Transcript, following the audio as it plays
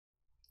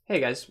Hey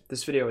guys,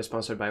 this video is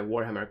sponsored by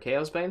Warhammer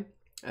Chaosbane,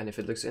 and if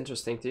it looks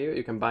interesting to you,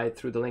 you can buy it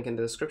through the link in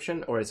the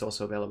description, or it's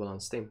also available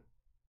on Steam.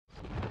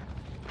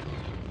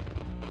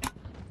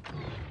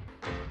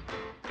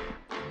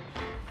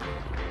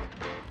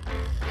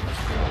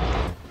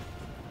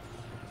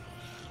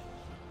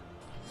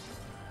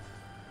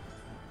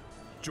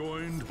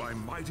 Joined by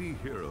mighty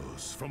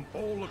heroes from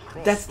all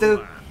across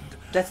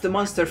That's the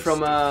monster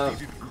from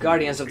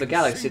Guardians of the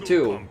Galaxy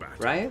 2,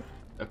 right?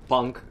 A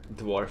punk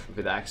dwarf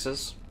with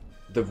axes.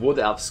 The Wood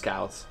Elf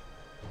Scout.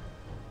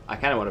 I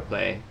kind of want to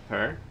play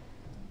her.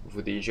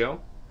 Vodijo.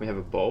 We have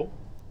a bow.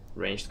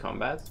 Ranged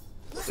combat.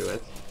 Let's do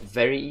it.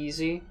 Very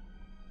easy.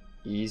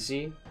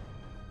 Easy.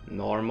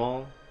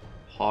 Normal.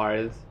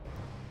 Hard.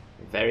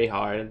 Very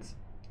hard.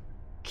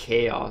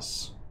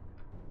 Chaos.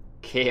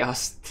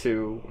 Chaos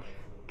 2.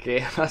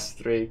 Chaos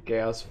 3.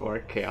 Chaos 4.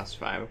 Chaos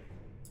 5.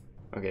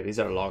 Okay, these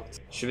are locked.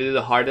 Should we do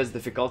the hardest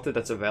difficulty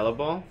that's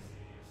available?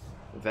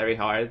 Very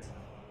hard.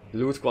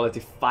 Loot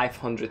quality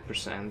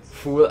 500%.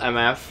 Full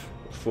MF.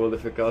 Full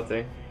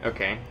difficulty.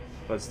 Okay,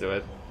 let's do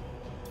it.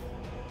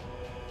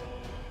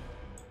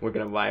 We're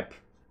gonna wipe.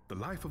 The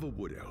life of a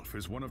wood elf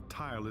is one of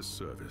tireless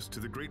service to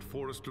the great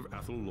forest of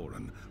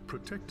Athelloren,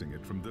 protecting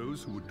it from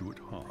those who would do it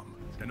harm.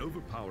 An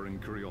overpowering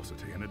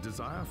curiosity and a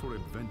desire for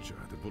adventure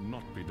that will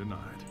not be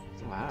denied.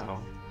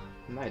 Wow.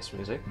 Nice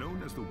music.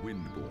 Known as the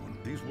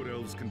Windborn, these wood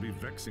elves can be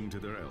vexing to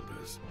their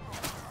elders.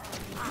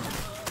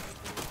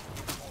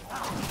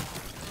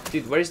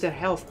 Dude, where is their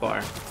health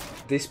bar?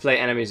 Display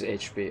enemies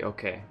HP,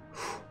 okay.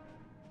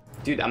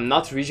 Dude, I'm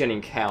not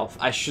regening health.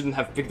 I shouldn't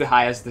have picked the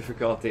highest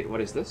difficulty. What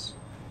is this?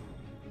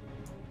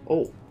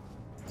 Oh,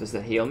 does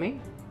that heal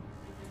me?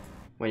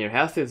 When your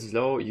health is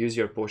low, use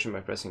your potion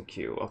by pressing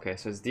Q. Okay,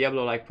 so it's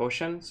Diablo-like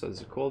potion, so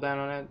there's a cooldown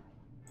on it.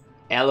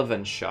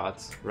 Elven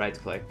shot, right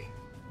click.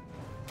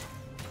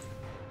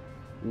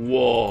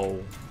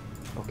 Whoa.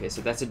 Okay,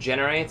 so that's a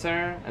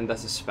generator and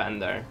that's a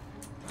spender.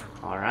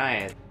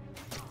 Alright.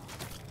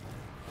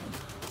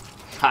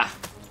 Ha!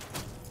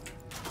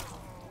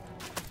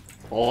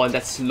 Oh, and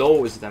that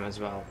slows them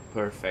as well.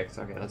 Perfect.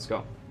 Okay, let's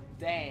go.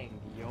 Dang,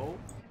 yo.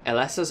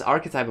 Alessa's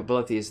archetype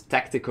ability is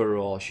Tactical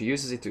Roll. She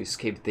uses it to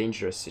escape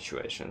dangerous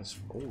situations.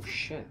 Oh,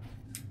 shit.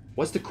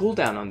 What's the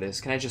cooldown on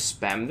this? Can I just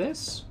spam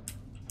this?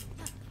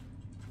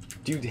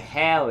 Dude,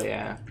 hell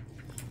yeah.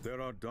 There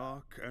are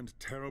dark and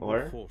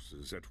terrible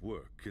forces at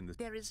work in the...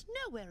 There is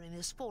nowhere in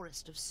this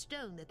forest of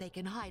stone that they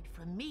can hide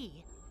from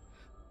me.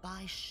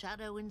 By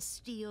shadow and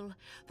steel,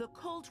 the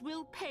cult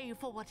will pay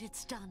for what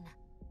it's done.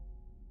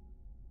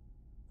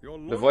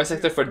 The voice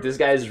actor for this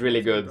guy is really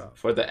good.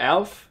 For the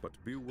elf, but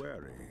be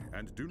wary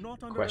and do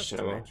not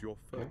questionable. Your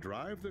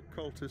drive the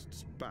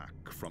cultists back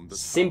from the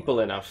simple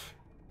tower. Enough.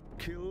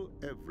 Kill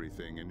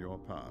everything in your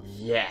path.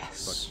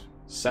 Yes,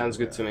 sounds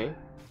good to me.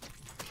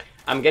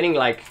 I'm getting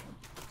like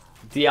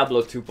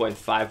Diablo 2.5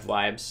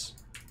 vibes.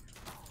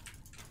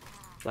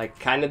 Like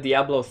kind of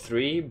Diablo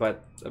 3,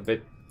 but a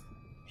bit,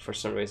 for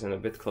some reason, a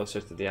bit closer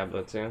to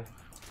Diablo 2.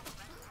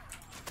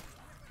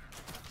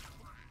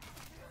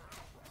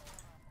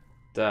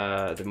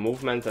 The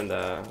movement and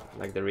the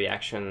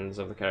reactions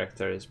of the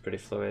character is pretty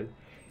fluid.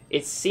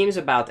 It seems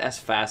about as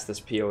fast as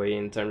PoE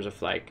in terms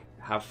of like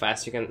how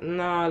fast you can.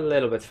 No, a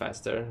little bit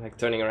faster. Like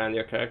turning around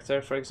your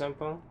character, for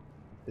example.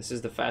 This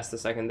is the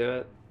fastest I can do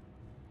it.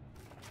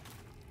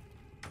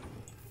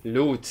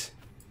 Loot.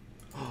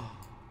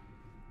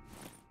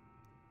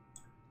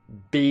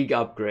 Big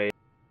upgrade.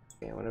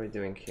 Okay, what are we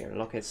doing here?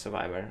 Locate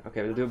survivor.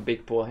 Okay, we'll do a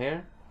big pull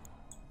here.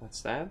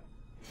 What's that?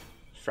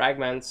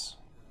 Fragments.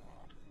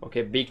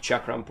 Okay, big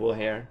chakram pull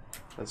here.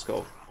 Let's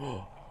go.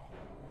 Oh.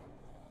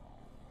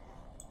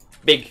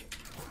 Big.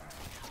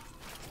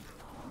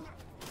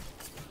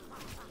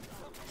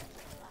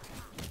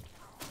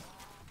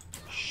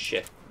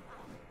 Shit.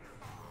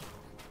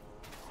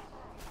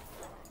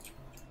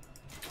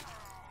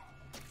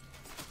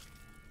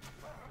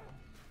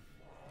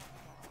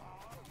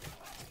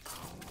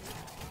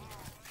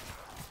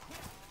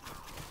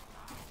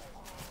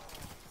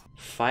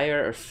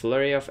 Fire a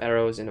flurry of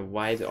arrows in a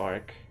wide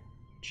arc.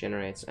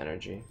 Generates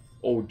energy.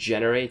 Oh,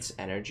 generates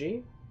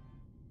energy?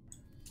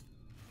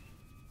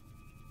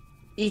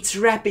 It's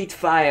rapid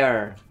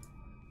fire!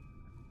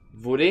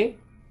 Woody?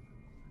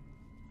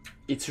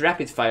 It's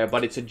rapid fire,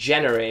 but it's a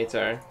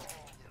generator.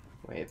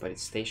 Wait, but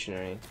it's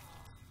stationary.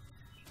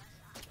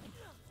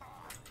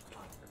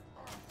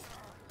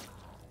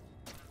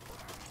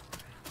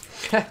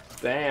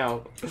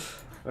 Damn.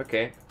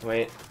 Okay,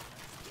 wait.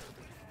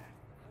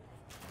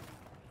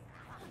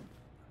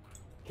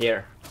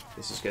 Here.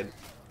 This is good.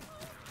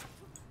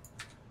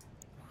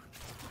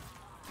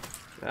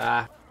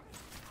 Ah.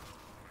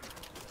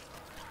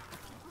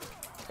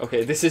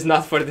 Okay, this is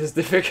not for this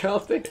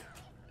difficulty.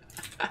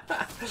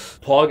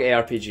 Pog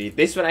ARPG.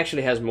 This one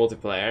actually has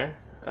multiplayer.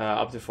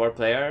 Up to 4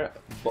 player.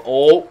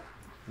 Oh!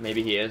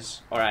 Maybe he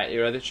is. Alright, you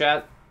ready,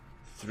 chat?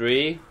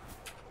 3,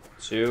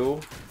 2,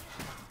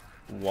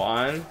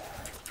 1.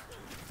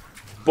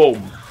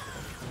 Boom!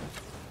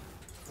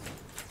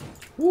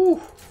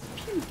 Woo!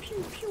 Pew,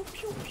 pew, pew,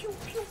 pew, pew,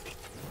 pew.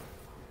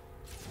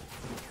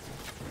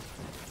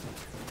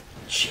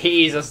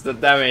 Jesus, the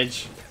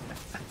damage.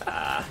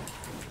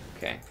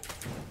 Okay.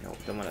 Nope,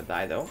 don't wanna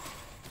die though.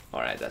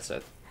 Alright, that's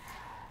it.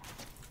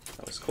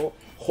 That was cool.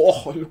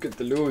 Oh, look at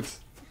the loot.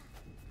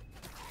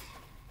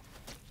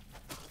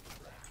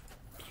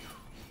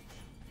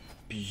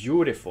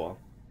 Beautiful.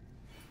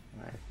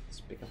 Alright,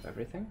 let's pick up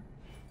everything.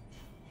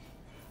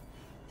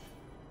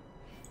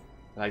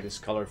 I like this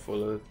colorful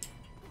loot.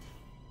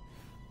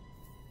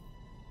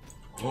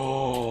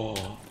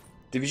 Oh!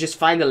 Did we just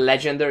find a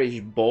legendary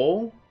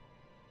bow?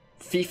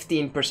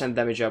 15%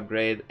 damage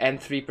upgrade and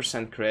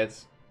 3%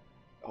 crit.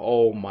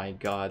 Oh my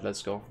god,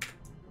 let's go.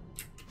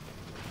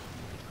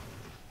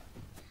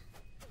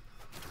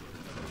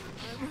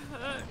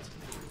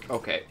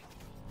 Okay,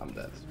 I'm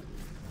dead.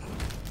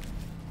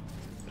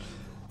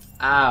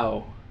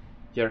 Ow!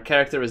 Your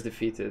character is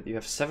defeated. You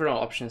have several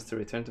options to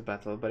return to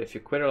battle, but if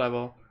you quit a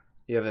level,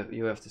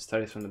 you have to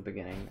start it from the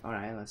beginning.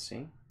 Alright, let's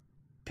see.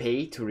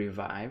 Pay to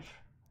revive.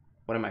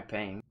 What am I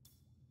paying?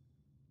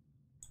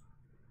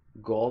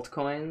 Gold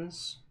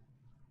coins.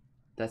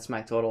 That's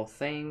my total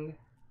thing.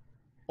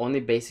 Only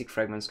basic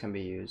fragments can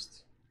be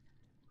used.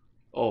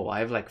 Oh, I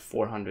have like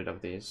 400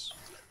 of these.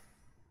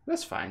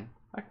 That's fine.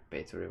 I can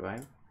pay to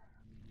revive.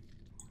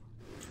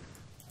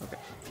 Okay.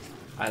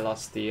 I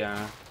lost the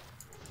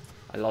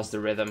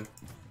rhythm.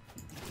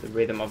 The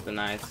rhythm of the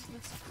night.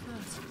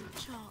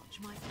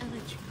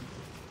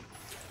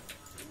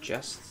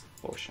 Just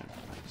potion.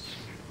 Nice.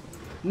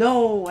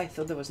 No, I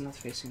thought that was not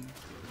facing me.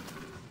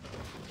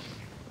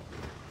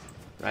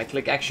 Right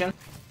click action.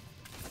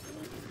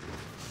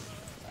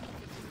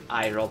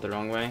 I rolled the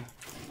wrong way.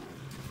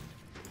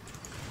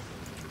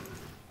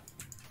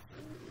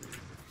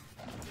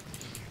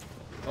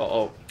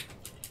 Uh-oh.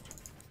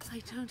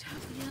 I don't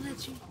have the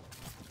energy.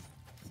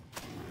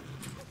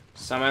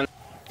 Summon.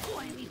 Oh,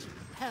 I need to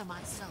prepare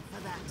myself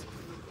for that.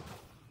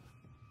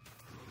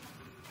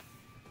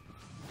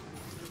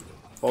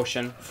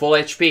 Potion. Full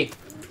HP.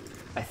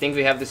 I think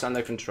we have this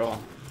under control.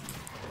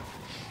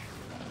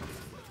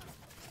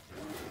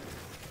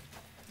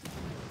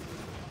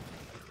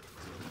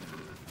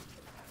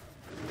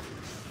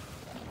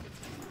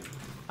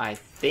 I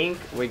think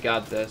we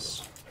got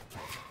this.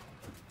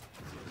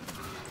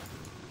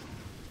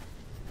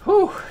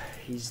 Whew,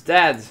 he's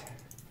dead.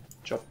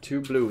 Dropped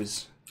 2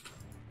 blues.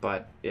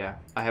 But yeah,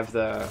 I've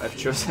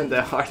chosen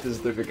the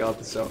hardest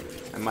difficulty, so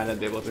I might not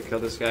be able to kill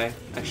this guy.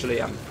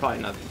 Actually, I'm probably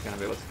not gonna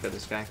be able to kill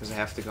this guy because I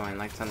have to go in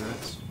like 10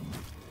 minutes.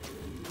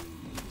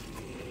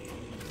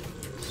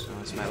 So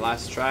it's my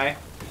last try.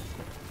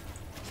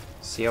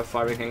 See how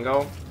far we can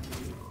go.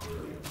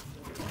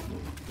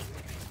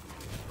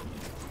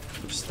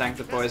 Just tank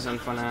the poison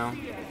for now.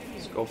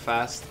 Let's go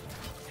fast.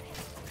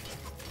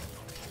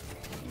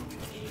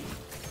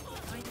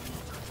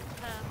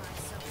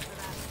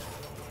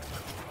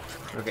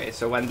 Okay,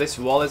 so when this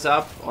wall is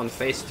up on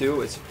phase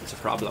 2, it's a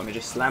problem. He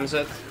just slams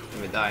it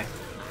and we die.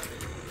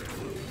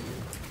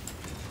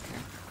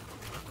 Okay.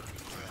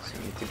 So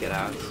we need to get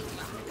out.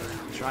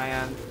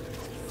 Triad.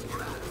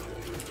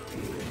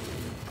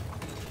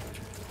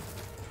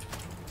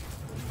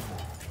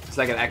 It's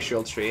like an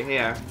actual tree,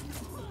 yeah.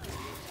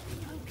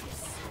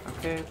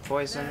 Okay,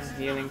 poison,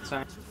 healing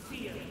time.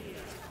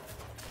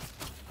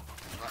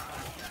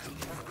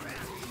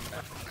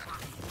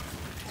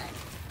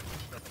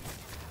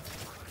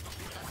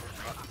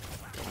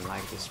 Don't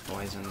like this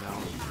poison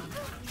though.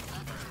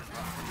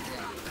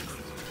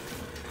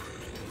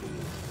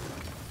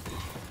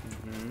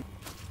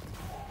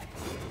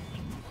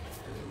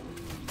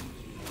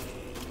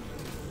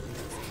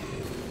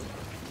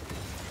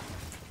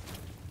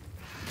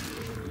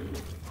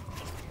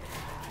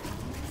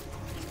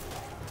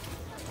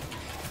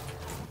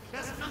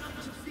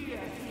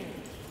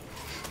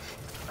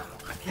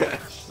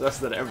 Does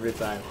that every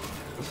time.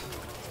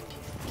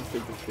 Don't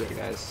think the fear,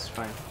 guys. It's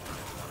fine.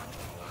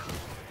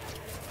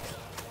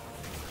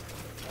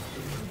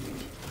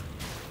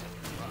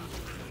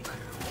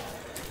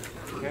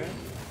 Okay.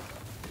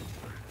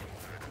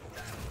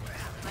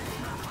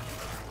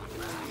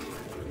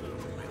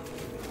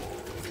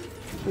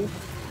 Ooh.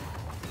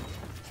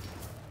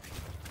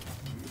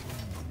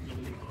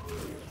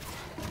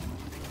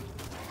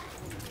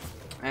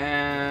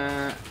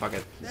 Fuck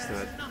it. Let's do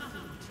it.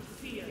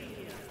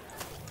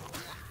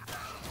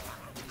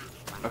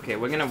 Okay,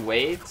 we're gonna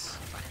wait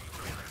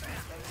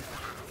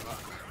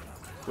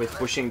with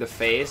pushing the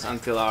phase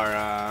until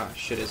our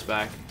shit is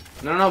back.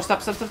 No, no, no,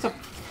 stop, stop, stop, stop.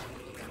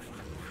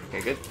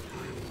 Okay, good.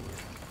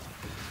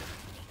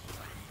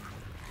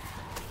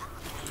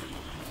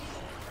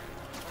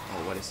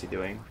 Oh, what is he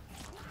doing?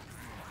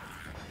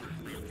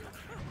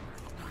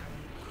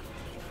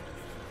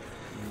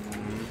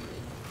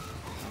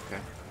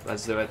 Okay,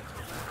 let's do it.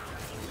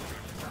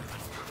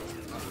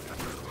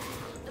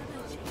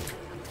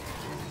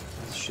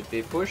 Should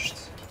be pushed.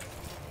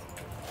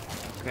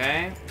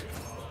 Okay.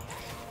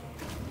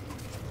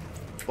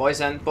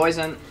 Poison,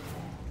 poison.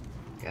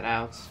 Get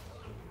out.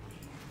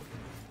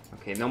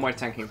 Okay, no more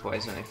tanking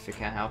poison if you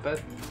can't help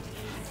it.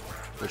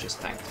 We just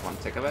tanked one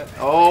tick of it.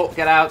 Oh,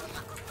 get out.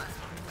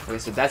 Okay,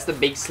 so that's the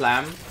big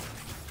slam.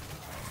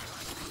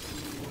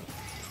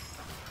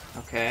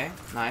 Okay,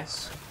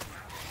 nice.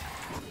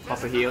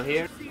 Pop a heal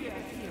here.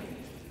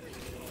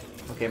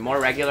 Okay, more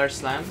regular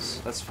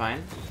slams. That's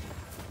fine.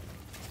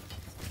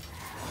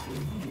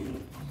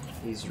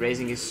 He's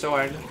raising his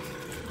sword.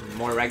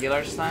 More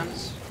regular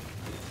slams.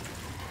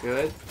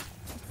 Good.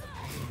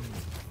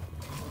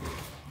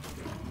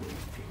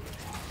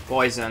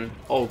 Poison.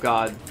 Oh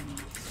god.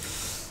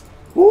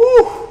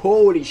 Woo!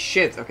 Holy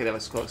shit. Okay, that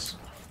was close.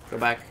 Go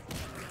back.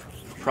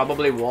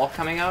 Probably wall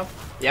coming up.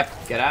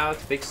 Yep, get out.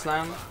 Big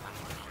slam.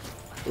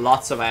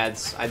 Lots of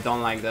ads. I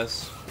don't like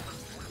this.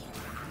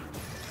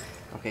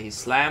 Okay, he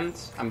slammed.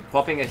 I'm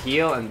popping a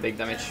heal and big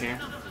damage here.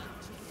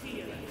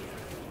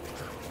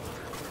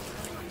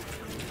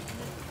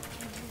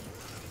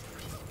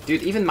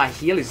 Dude, even my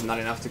heal is not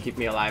enough to keep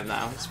me alive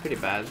now. It's pretty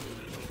bad.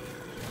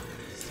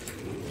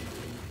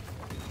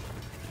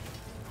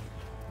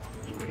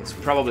 Okay, it's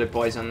probably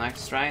poison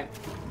next, right?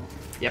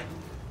 Yep.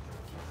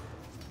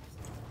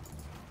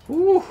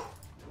 Woo!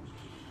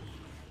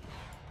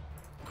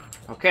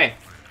 Okay.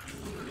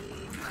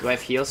 Do I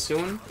have heal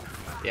soon?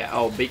 Yeah,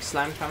 oh, big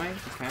slam coming.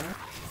 Okay.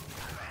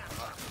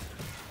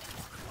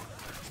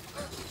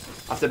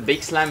 After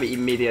big slam, we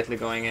immediately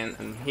going in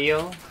and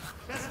heal.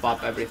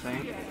 Pop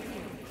everything.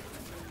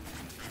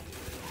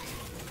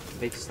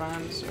 Big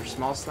slams or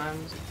small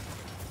slams.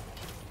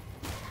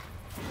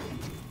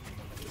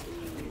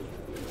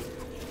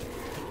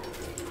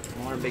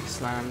 More big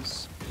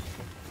slams.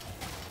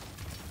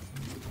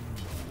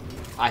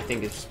 I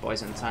think it's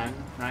poison time,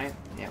 right?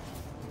 Yeah.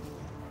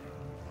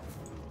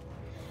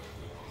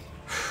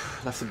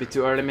 That's a bit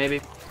too early, maybe.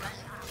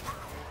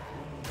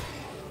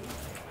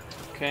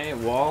 Okay,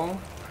 wall.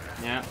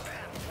 Yeah.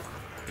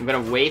 I'm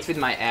gonna wait with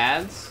my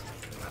ads.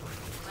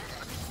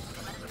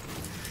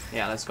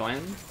 Yeah, let's go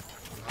in.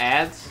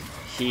 Add,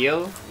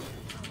 heal,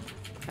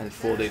 and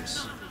full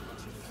dips.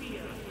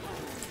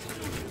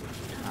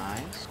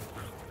 Nice.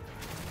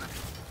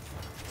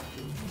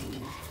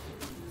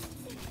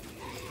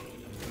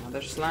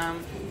 Another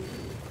slam.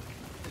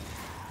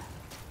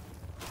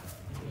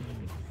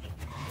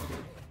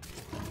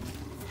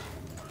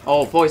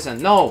 Oh,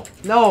 poison. No!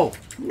 No!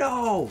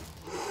 No!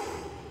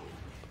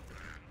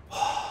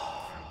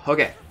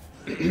 Okay.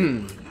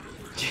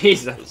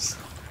 Jesus.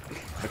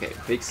 Okay,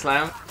 big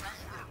slam.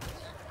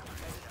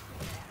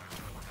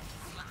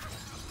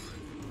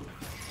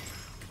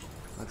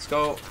 Let's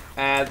go.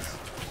 Add.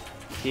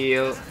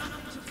 Heal.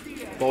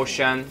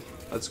 Potion.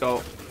 Let's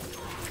go.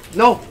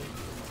 No!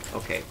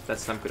 Okay, that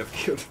slam could have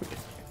killed me.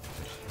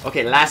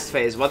 Okay, last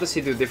phase. What does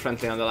he do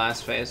differently on the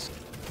last phase?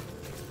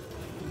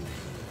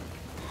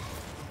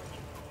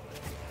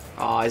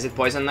 Oh, is it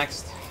poison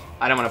next?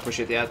 I don't want to push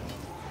it yet.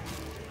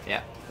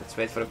 Yeah, let's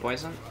wait for the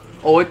poison.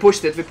 Oh, we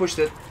pushed it, we pushed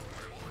it.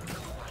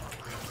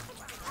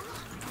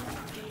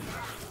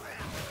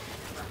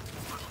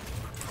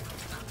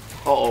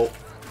 Uh-oh.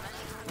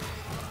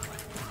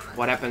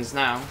 What happens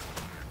now?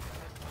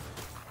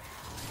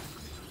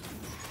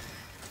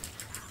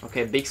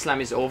 Okay, big slam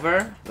is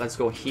over. Let's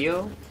go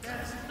heal.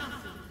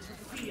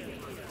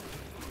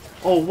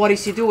 Oh, what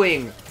is he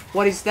doing?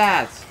 What is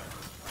that?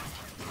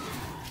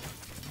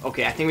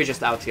 Okay, I think we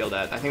just out-heal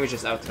that. I think we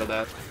just out-heal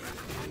that.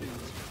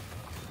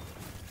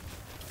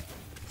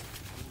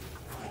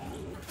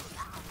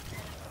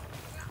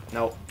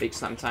 No, big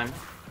slam time.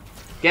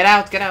 Get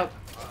out, get out!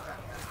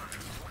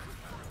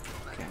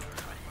 Okay.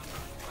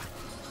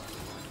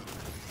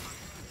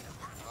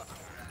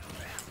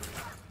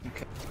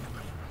 Okay.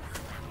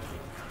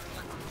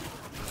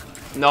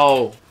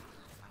 No!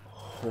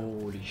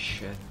 Holy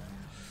shit.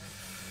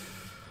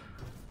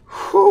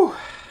 Whew.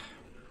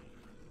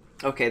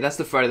 Okay, that's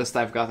the furthest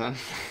I've gotten.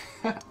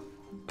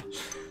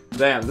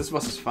 Damn, this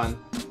boss is fun.